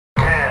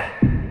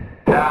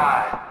9,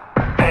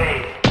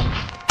 8,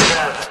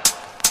 7,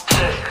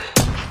 6,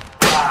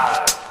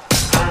 5,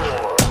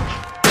 4,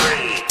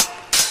 3,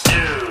 2,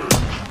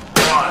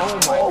 1.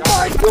 Oh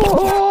my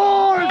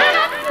God!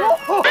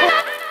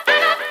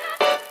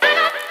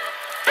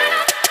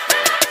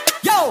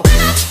 Yo!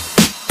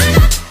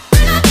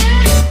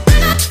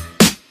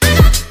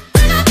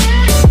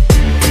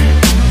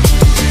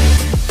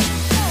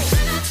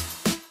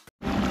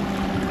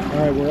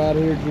 Alright, we're out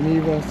here,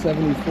 Geneva,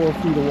 74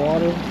 feet of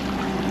water.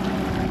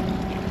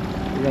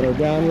 We got our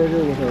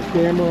downrigger with our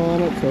camera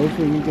on it, so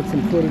hopefully we can get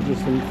some footage of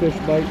some fish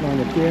biting on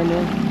the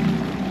camera.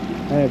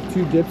 I have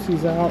 2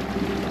 dipsies out.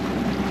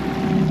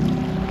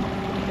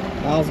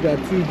 Al's got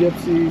 2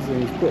 dipsies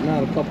and he's putting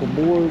out a couple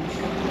boards.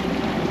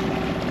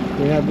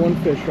 We had 1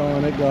 fish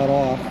on, it got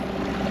off.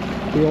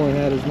 He only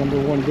had his number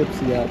 1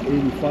 dipsy out,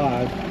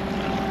 85.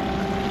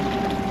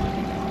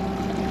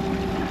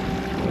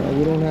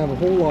 We don't have a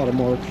whole lot of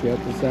marks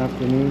yet this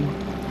afternoon.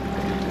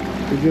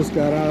 We just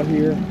got out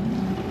here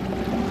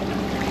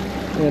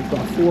and it's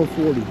about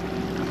 4:40.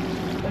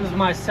 This is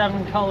my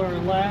 7 color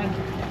leg.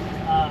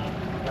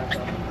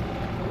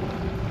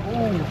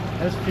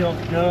 This feels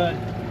good.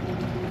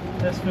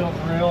 This feels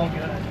real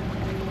good.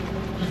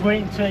 Just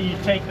wait until you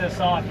take this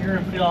off. You're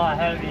gonna feel how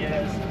heavy it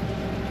is.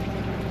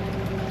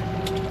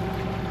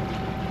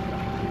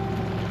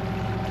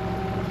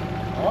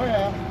 Oh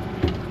yeah.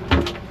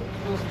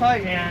 Feels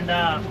tight. And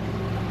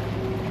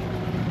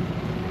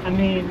I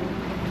mean,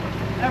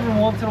 every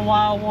once in a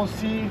while we'll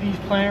see these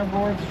planer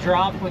boards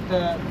drop with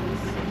the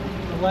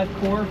lead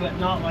core, but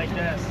not like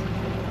this.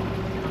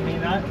 I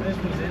mean, this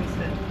was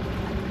instant.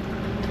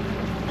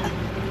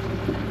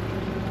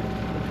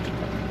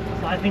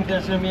 So I think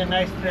there's gonna be a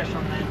nice fish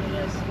on the end of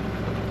this.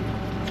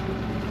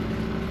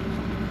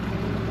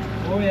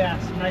 Oh yeah,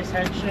 some nice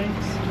head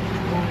shakes.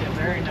 Oh yeah,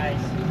 very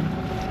nice.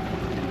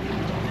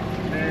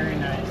 Very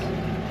nice.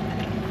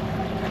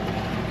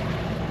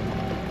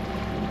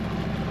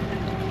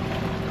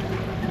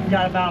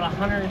 Got about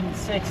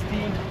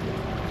 160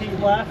 feet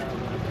left.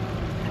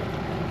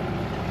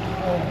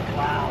 Oh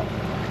wow.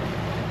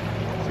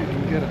 Let's see if we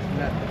can get a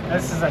net.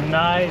 This is a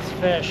nice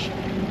fish.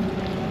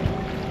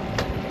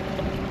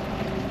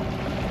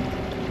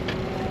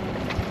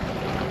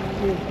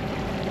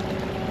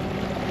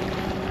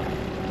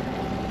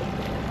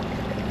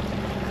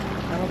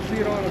 I don't see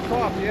it on the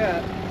top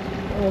yet.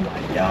 Oh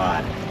my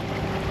God.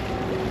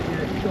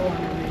 You're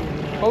showing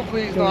me.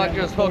 Hopefully he's not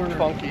just hooked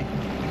funky.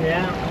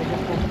 Yeah, I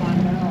guess we'll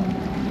find out.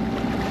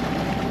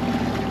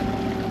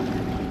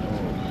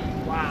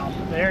 Wow,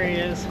 there he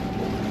is.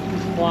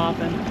 He's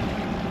flopping.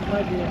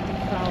 Might be a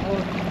foul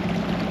hook.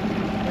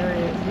 There he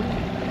is.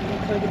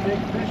 Looks like a big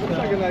fish. Looks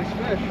like a nice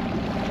fish.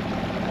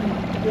 Oh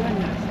my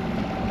goodness.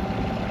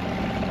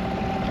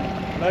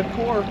 Lead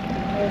core.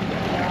 Oh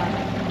my God.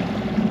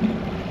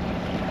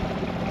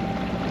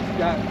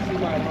 See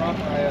my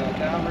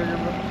downrigger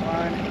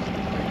line? Just 3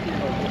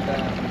 kilos with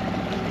that.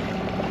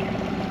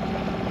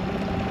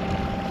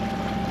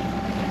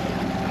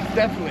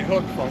 Definitely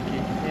hook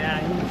funky.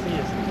 Yeah, you can see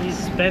he's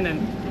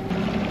spinning.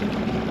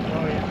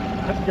 Oh yeah,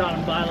 I've got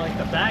him by like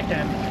the back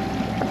end.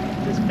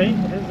 His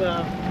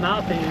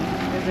mouth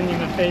isn't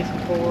even facing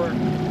forward.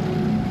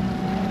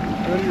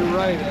 Go to your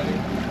right, Eddie.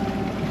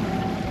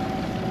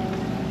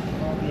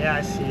 Oh yeah,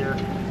 I see her.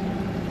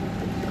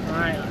 All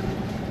right,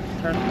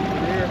 turn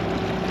over here.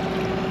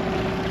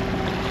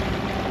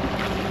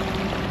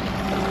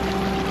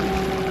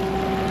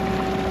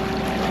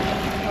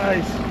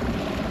 Nice.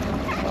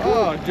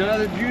 Oh,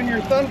 another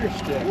junior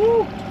thunderstick.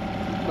 Woo.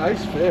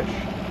 Nice fish.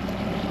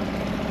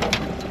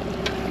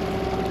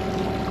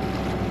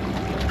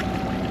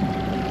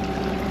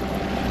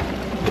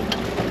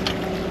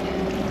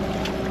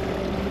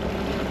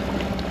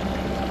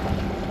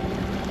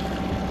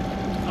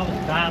 That was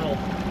battle.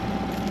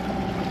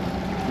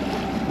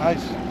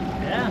 Nice.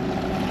 Yeah,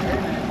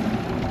 very nice.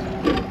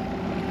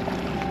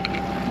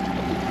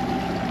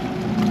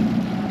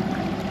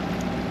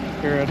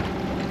 Good.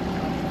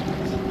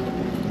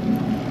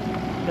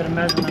 Get a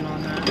measurement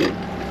on that.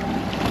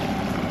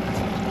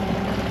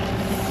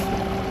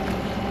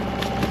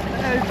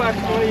 Yeah, he's about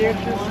 20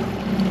 inches.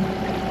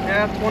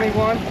 Yeah,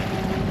 21.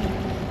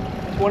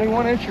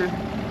 21 incher.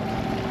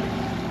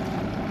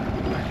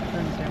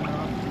 Turn the camera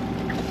off.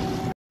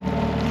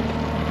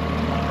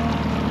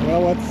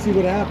 Well, let's see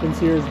what happens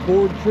here. His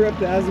board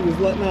tripped as he was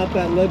letting out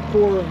that lead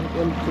core,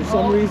 and for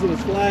some reason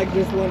his flag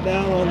just went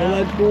down on the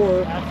lead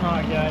core. That's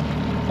not good.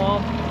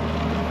 Well,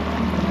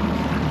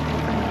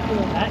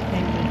 that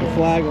came to The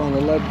flag on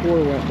the lead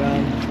core went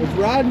down. It's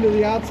riding to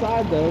the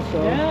outside though,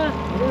 so. yeah,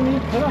 you don't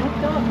need to put it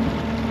hooked up.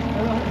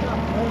 Put it hooked up.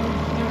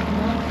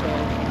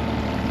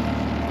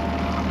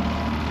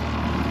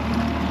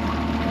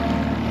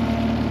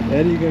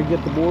 Eddie, you gonna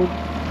get the board? Oh,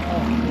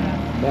 yeah.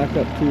 Back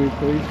up to it,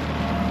 please.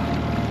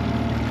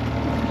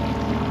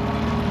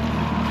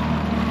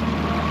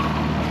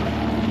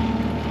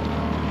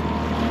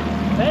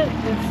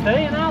 It's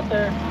staying out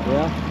there.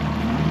 Yeah.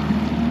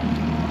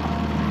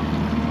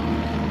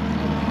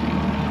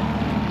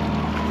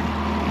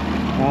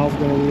 Al's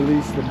gonna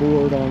release the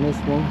board on this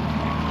one.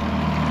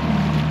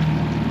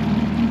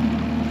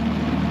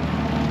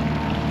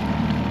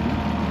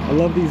 I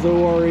love these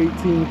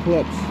OR18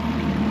 clips.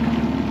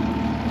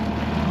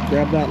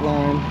 Grab that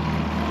line.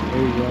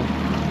 There you go.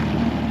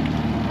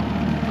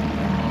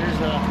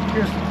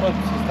 Here's the clips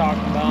he's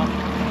talking about.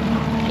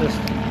 Just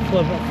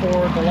flip it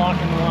forward to lock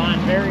in the line.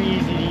 Very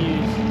easy to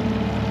use.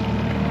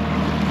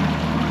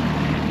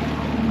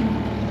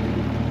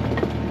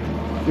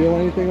 Feel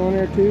anything on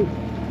there too?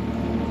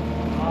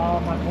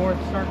 My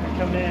board's starting to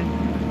come in.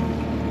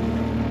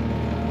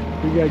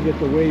 You gotta get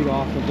the weight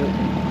off of it.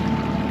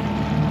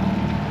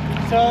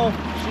 So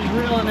she's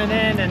reeling it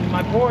in and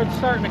my board's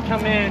starting to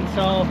come in,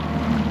 so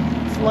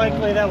it's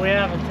likely that we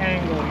have a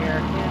tangle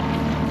here.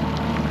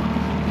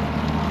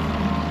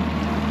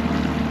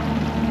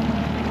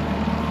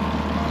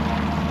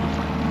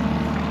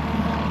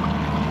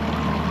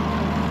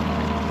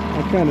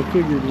 I kind of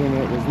figured when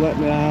it was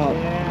letting it out.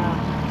 Yeah.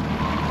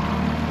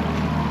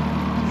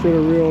 Should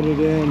have reeled it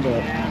in,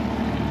 but Yeah.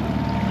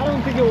 I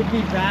don't think it would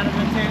be bad of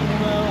a tangle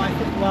though. I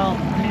think, well, I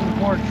mean the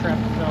board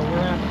tripped, so we're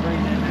gonna have to bring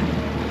it in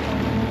anyway.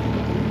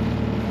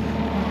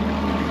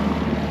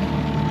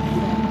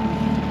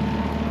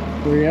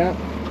 where you at?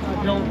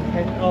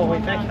 Oh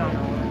wait, that counter.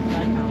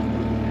 That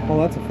counter. Oh,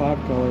 that's a 5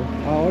 color.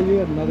 Oh, you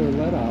had another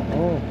let out.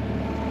 Oh.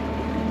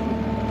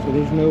 So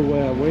there's no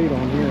way I wait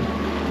on here.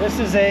 This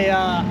is a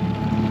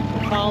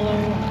Apollo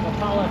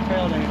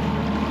tail dancer.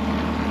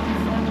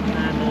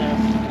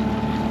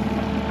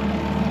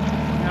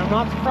 And I'm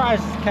not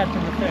surprised it's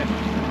catching the fish.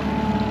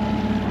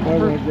 I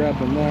want to grab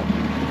the net.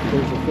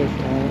 There's a fish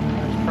on it.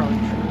 That's probably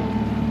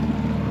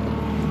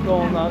true. Go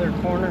on the other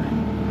corner.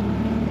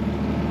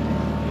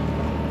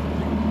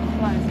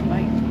 Flies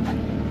white.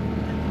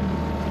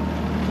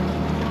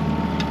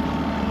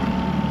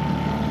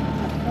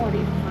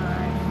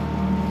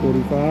 45.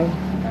 45.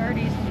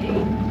 30's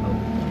 8.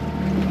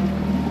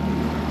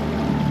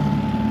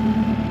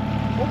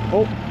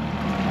 Oh,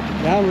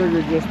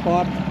 downrigger just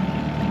popped.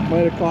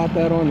 Might have caught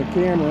that on the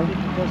camera.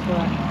 This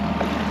way.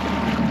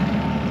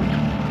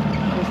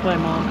 This way,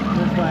 Mom.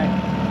 This way.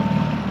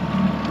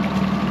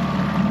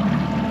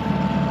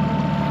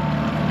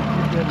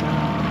 You're good, Mom.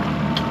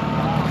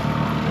 Wow.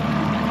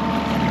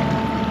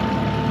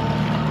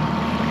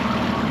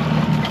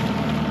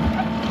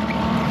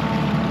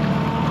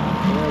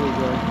 There we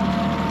go.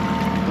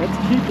 That's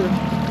a keeper.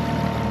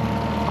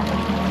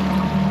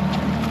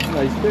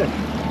 Nice fish.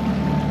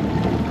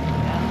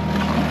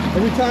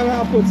 Every time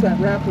Hal puts that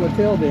Rapala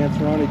tail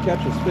dancer on, he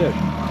catches fish.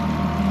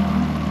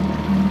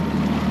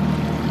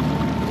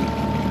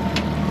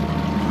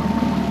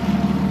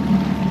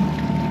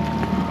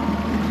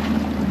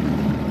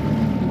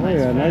 Oh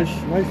yeah, nice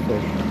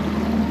fish.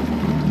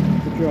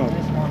 Good job.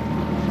 Nice one.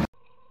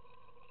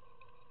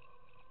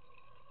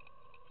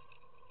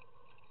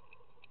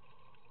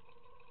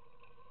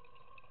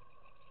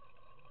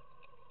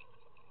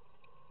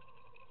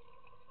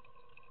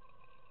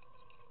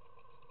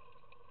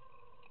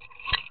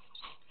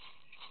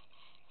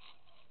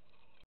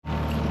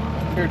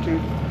 Here,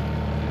 too.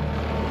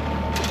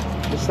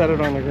 Just set it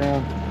on the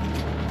ground.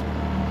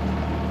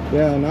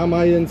 Yeah, now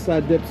my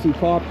inside dipsy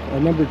popped a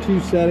number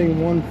 2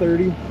 setting,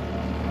 130.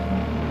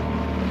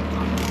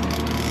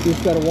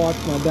 Just gotta watch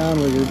my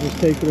downrigger. Just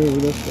take it over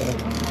this way.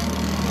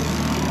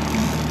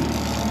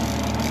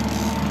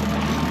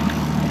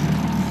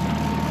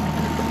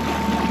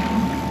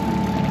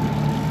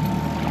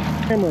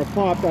 Camera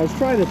popped. I was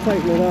trying to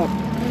tighten it up.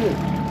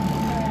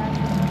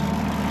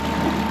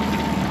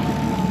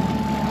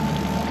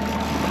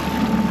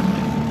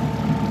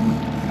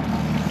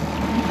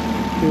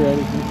 Here,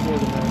 Eddie, can you pull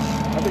the net?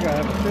 I think I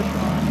have a fish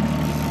on.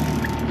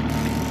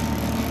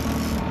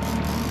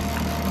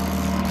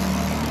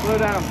 Slow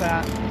down,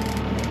 Pat.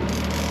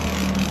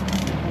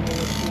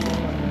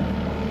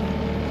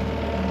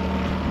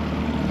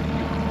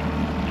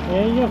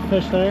 Yeah, you got a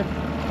fish there.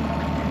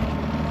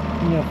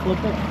 You gonna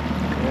flip it?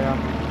 Yeah.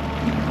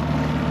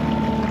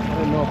 I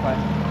didn't know if I...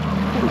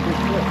 Pretty big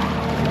fish.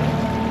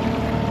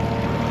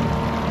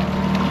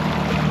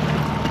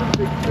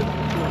 Big fish.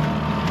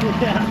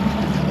 Yeah.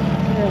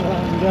 Yeah,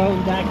 well, I'm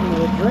going back into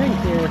the drink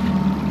here.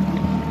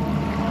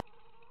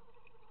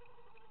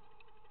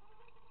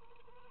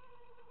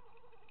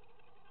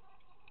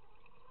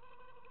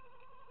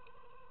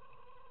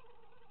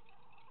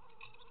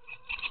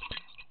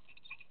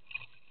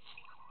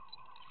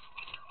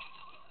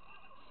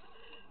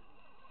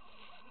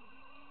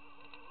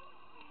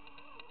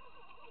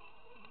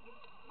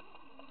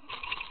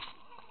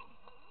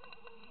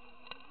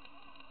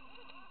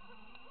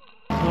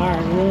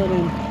 Alright, reel it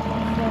in.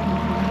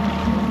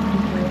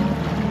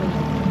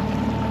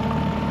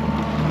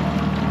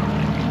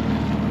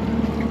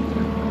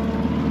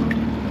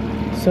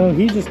 So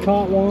he just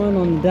caught one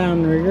on the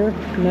downrigger.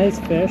 Nice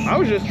fish. I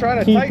was just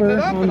trying to tighten Keeper it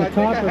up on and the I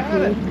think I copper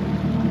had it. key.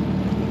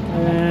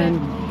 And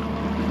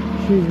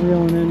she's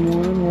reeling in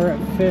one. We're at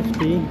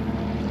 50.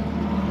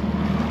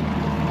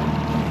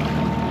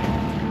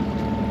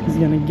 He's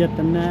gonna get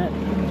the net.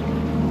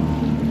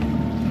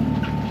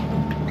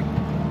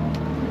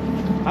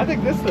 I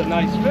think this is a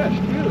nice fish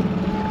too.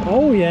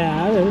 Oh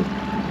yeah, that is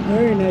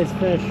very nice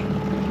fish.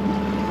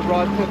 The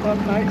rod tip up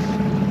nice.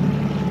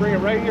 Bring it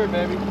right here,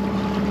 baby.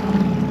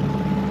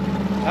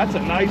 That's a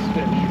nice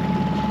fish.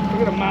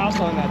 Look at the mouth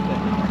on that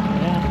thing.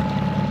 Yeah.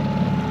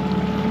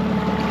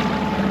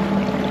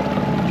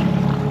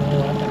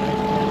 Oh, that's a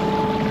nice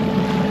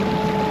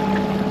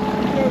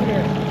Get over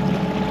there. fish.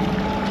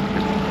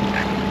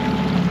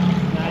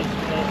 Nice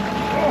fish.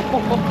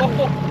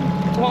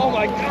 Oh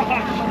my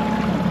gosh.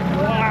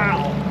 Wow.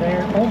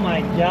 There. Oh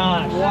my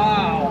gosh.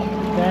 Wow.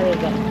 That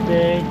is a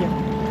big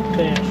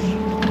fish.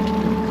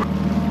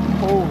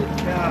 Holy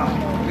cow.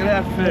 Look at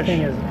that That fish.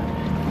 thing is.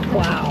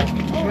 Wow.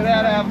 Look at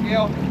that,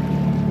 Abigail.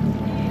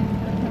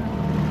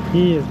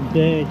 He is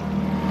big.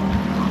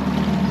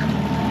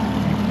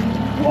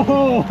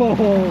 Whoa.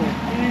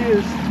 He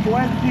is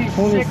 26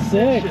 26.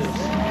 inches.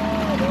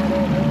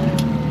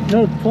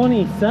 No,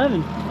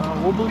 27.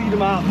 We'll bleed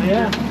him out later.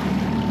 Yeah.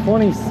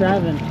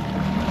 27.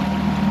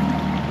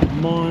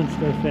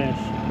 Monster fish.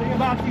 The thing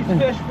about these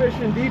fish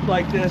fishing deep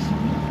like this,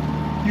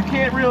 you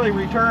can't really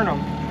return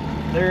them.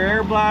 Their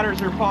air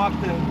bladders are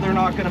popped and they're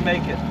not going to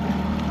make it.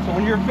 So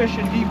when you're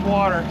fishing deep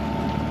water,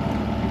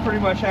 you pretty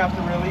much have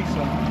to release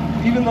them.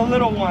 Even the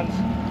little ones,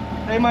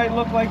 they might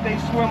look like they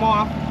swim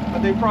off,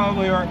 but they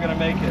probably aren't going to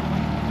make it.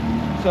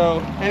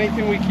 So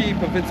anything we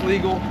keep, if it's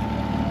legal,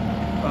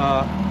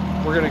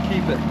 we're going to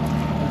keep it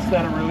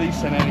instead of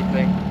releasing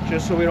anything,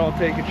 just so we don't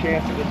take a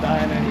chance of it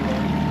dying anyway.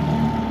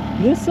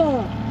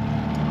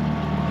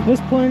 This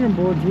planer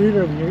board's weird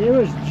over here. It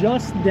was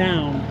just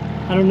down.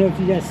 I don't know if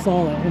you guys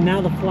saw it, and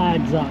now the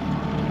flag's up.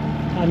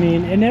 I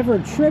mean, it never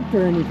tripped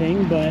or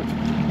anything, but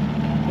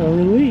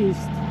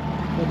released.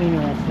 But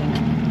interesting.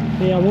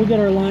 But yeah, we'll get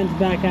our lines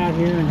back out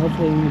here, and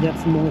hopefully we can get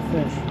some more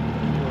fish,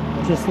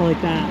 just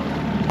like that.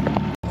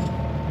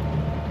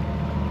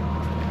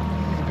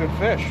 It's a good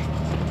fish.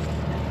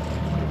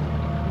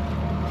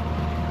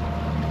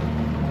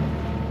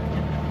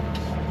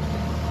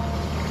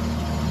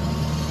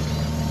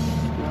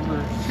 Number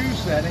 2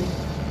 setting,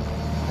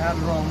 had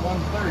it on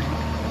 130.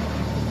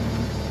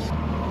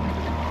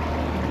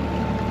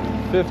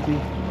 50.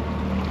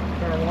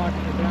 Better watch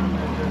it down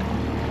there.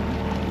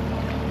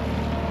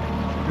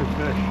 Good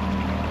fish.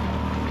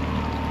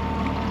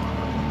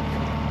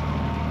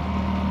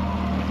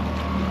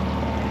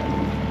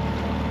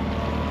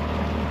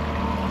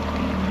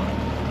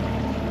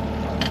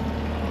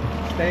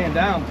 Staying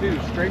down too,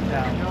 straight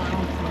down.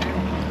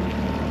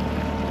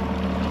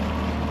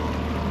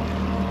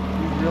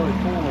 He's really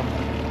pulling.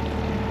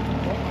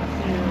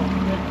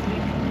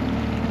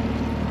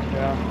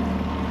 Yeah.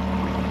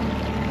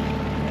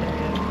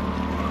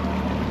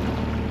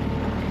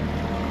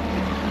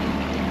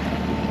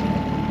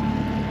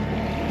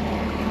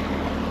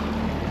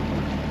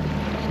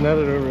 It's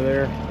netted over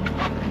there.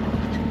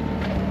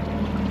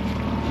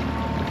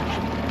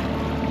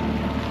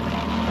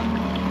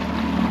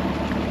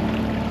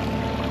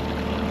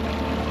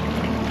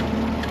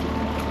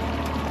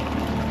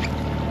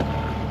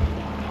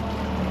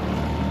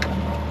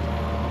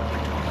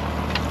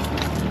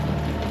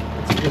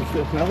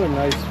 It's another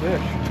nice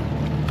fish.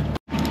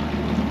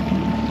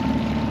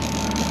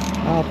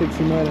 Al thinks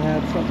he might have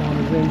had something on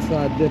his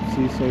inside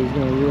dipsy, so he's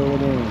going to reel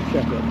it in and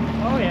check it.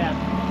 Oh yeah.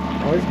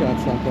 Oh, he's got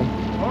something.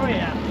 Oh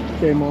yeah.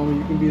 Okay, Mommy,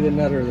 you can be the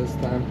netter this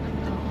time.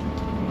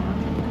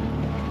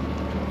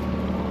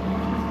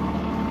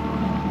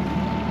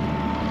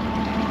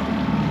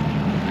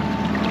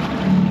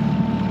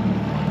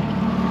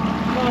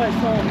 Thought I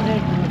saw him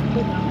take when I was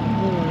putting out the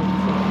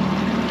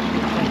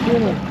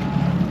board. So.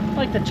 I'd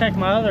like to check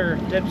my other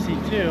dipsy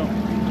too.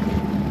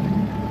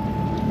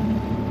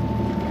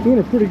 Doing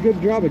a pretty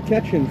good job of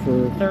catching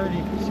for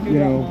 30. Scoot You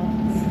know, up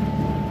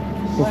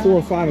on.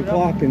 before 5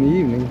 o'clock in the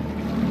evening.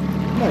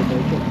 Might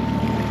make it.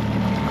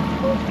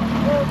 Oh,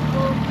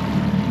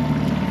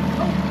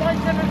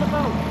 right under the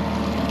boat.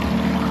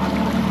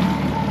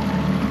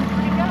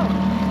 Where'd he go?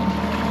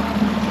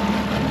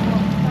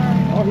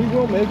 Oh, he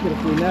will make it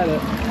if we net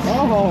it.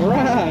 All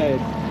right.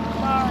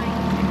 Sorry.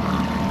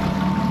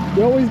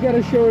 You always got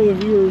to show the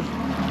viewers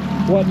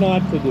what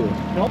not to do.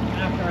 Nope.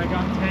 After I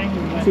got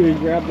tangled with So you it.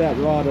 grab that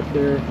rod up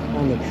there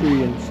on the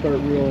tree and start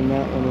reeling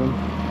that one in.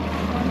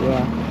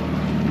 Yeah.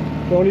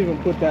 Don't even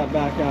put that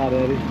back out,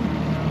 Eddie.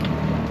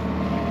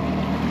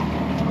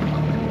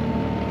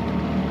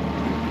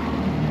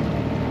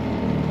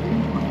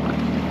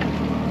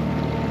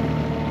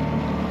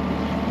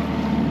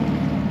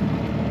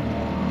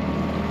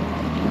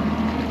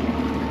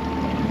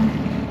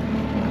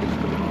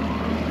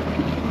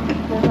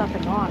 There's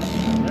nothing on it.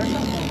 There's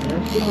something over there.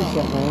 There should be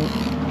something on it.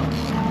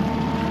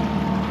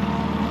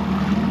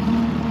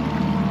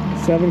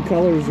 7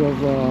 colors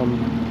of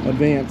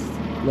advanced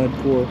lead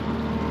core.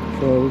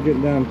 So we're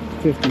getting down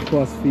 50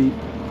 plus feet.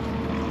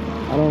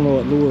 I don't know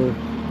what lure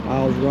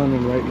Al's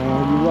running right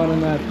now. You running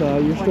that,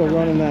 you're still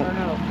running that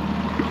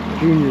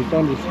junior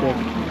thunder stick.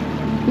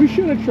 We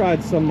should have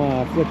tried some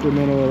flicker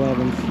minnow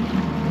 11s.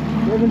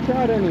 We haven't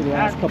tried any the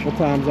last couple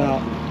times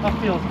out. That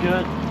feels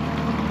good.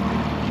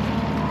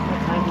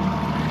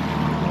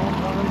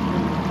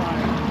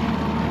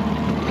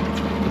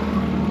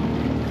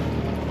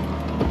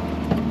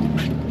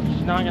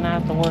 not gonna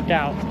have to work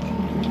out.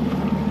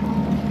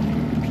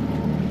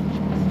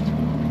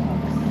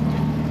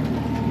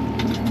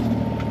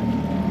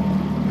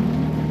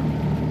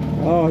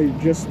 Oh,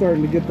 he's just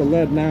starting to get the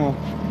lead now.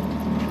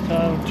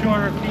 So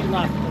 200 feet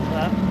left, is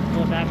that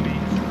what that means?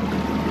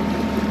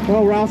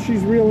 Well, Ralph,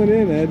 she's reeling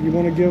in, Ed. You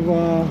want to give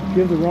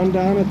the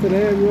rundown of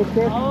today real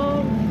quick?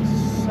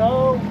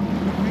 So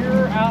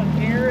we're out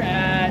here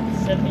at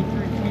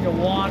 73 feet of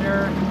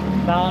water,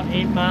 about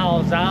 8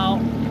 miles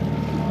out.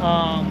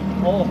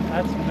 Oh,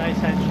 that's some nice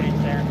head shakes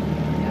there.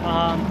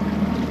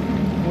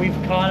 We've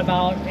caught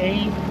about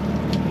 8,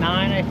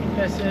 9, I think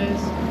this is.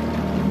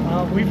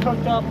 We've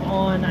hooked up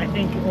on, I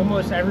think,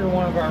 almost every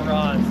one of our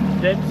rods.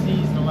 The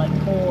Dipsies, the lead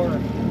core,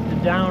 the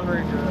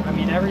downrigger. I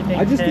mean, everything.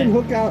 I just didn't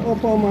hook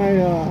up on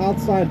my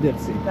outside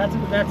Dipsy.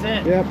 That's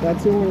it. Yep,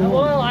 that's the only one.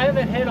 Well, I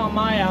haven't hit on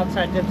my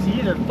outside Dipsy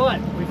either,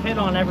 but we've hit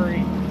on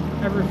every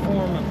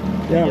form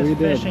of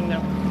fishing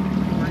that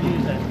we're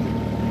using.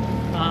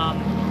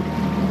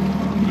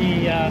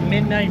 The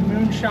Midnight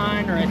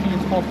Moonshine, or I think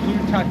it's called Blue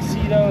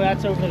Tuxedo,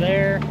 that's over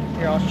there.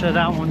 Here, I'll show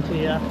that one to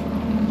you.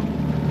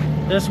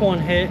 This one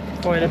hit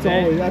quite a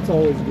bit. That's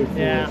always good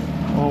for us.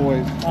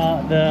 Always.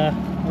 The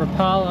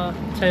Rapala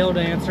Tail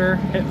Dancer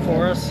hit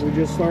for us. We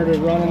just started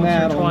running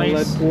that on the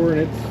lead core,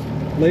 and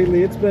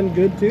lately it's been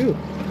good too.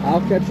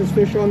 I'll catch this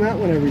fish on that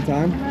one every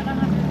time.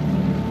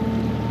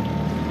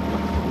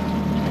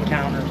 The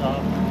counter's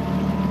off.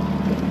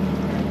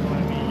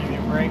 Want me to give you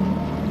a break?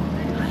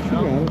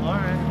 Sure. Oh, all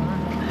right.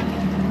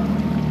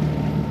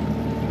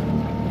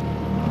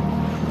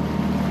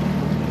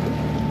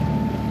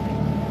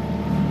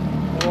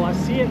 Oh, I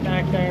see it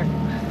back there.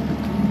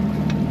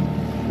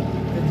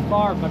 It's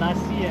far, but I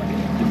see it.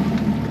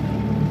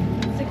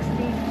 60.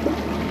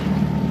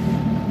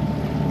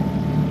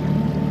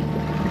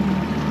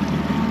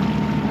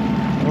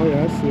 Oh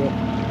yeah, I see it.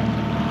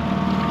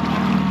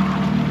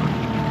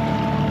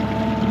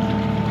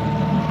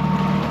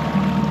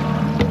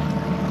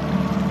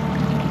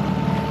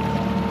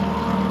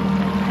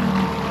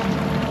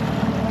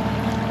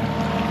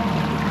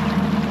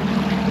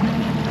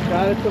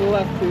 Got it to the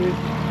left, please.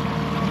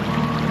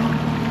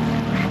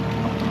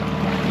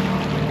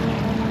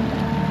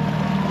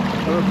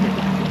 Perfect.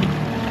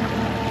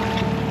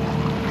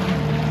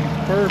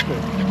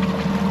 Perfect.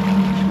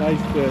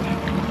 Nice fish.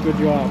 Good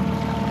job.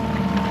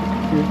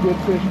 You're a good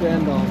fish to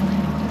end on.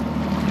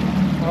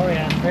 Oh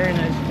yeah, very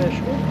nice fish.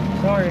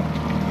 Sorry.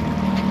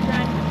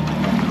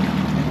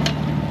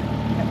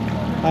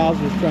 Kyle's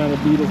just trying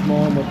to beat his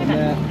mom with the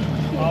net.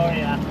 Oh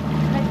yeah.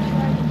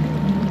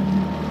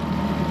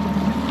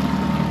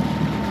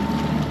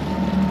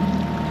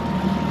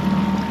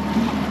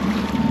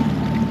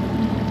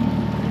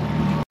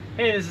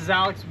 Hey, this is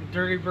Alex with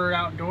Dirty Bird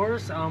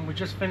Outdoors. We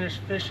just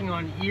finished fishing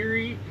on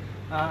Erie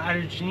out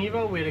of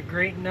Geneva. We had a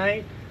great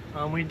night.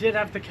 We did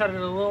have to cut it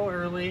a little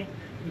early.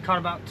 We caught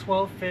about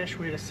 12 fish.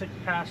 We had a sick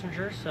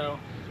passenger, so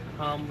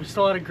we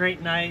still had a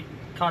great night.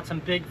 Caught some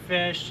big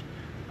fish.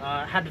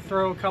 Had to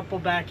throw a couple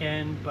back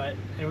in, but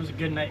it was a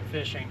good night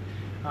fishing.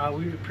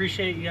 We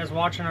appreciate you guys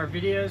watching our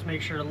videos.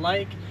 Make sure to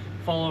like,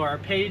 follow our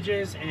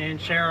pages, and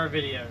share our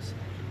videos.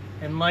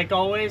 And like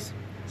always,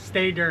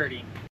 stay dirty.